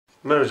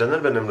Merhaba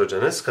hocalar, ben Emre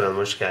Hocanız. Kanalıma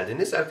hoş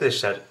geldiniz.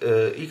 Arkadaşlar,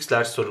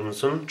 X'ler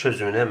sorumuzun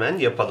çözümünü hemen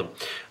yapalım.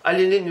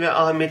 Ali'nin ve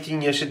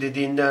Ahmet'in yaşı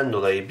dediğinden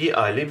dolayı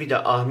bir Ali bir de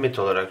Ahmet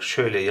olarak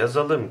şöyle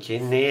yazalım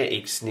ki neye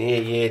X,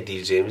 neye Y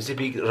diyeceğimizi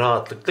bir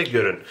rahatlıkla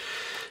görün.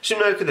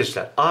 Şimdi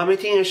arkadaşlar,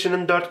 Ahmet'in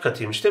yaşının 4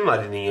 katıymış değil mi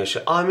Ali'nin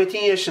yaşı?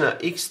 Ahmet'in yaşına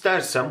X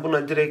dersem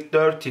buna direkt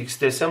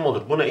 4X desem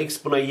olur. Buna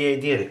X, buna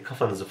Y diyerek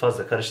kafanızı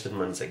fazla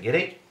karıştırmanıza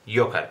gerek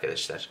yok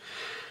arkadaşlar.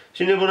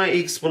 Şimdi buna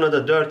X, buna da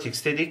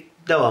 4X dedik.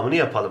 Devamını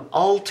yapalım.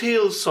 6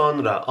 yıl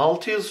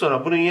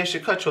sonra bunun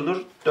yaşı kaç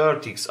olur?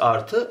 4X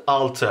artı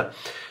 6.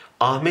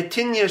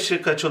 Ahmet'in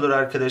yaşı kaç olur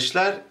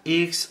arkadaşlar?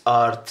 X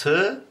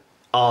artı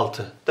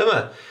 6. Değil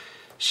mi?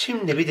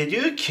 Şimdi bir de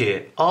diyor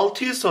ki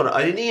 6 yıl sonra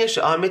Ali'nin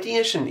yaşı Ahmet'in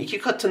yaşının 2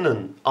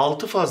 katının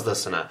 6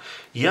 fazlasına.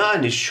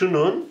 Yani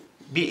şunun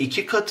bir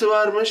 2 katı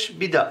varmış,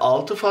 bir de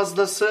 6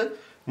 fazlası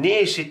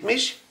neye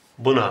eşitmiş?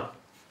 Buna.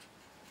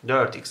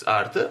 4X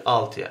artı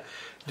 6'ya.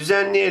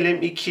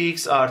 Düzenleyelim.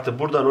 2X artı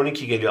buradan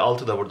 12 geliyor.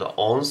 6 da burada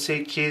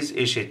 18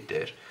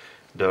 eşittir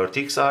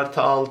 4X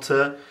artı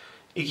 6.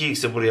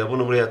 2X'i buraya,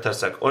 bunu buraya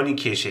atarsak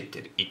 12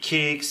 eşittir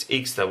 2X.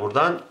 X de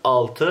buradan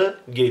 6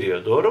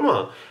 geliyor. Doğru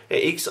mu?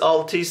 X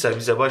 6 ise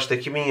bize başta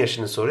kimin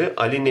yaşını soruyor?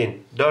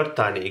 Ali'nin 4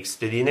 tane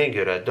X dediğine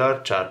göre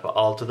 4 çarpı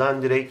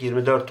 6'dan direkt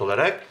 24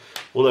 olarak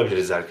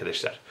bulabiliriz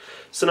arkadaşlar.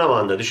 Sınav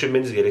anında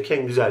düşünmeniz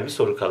gereken güzel bir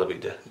soru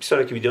kalıbıydı. Bir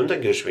sonraki videomda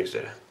görüşmek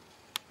üzere.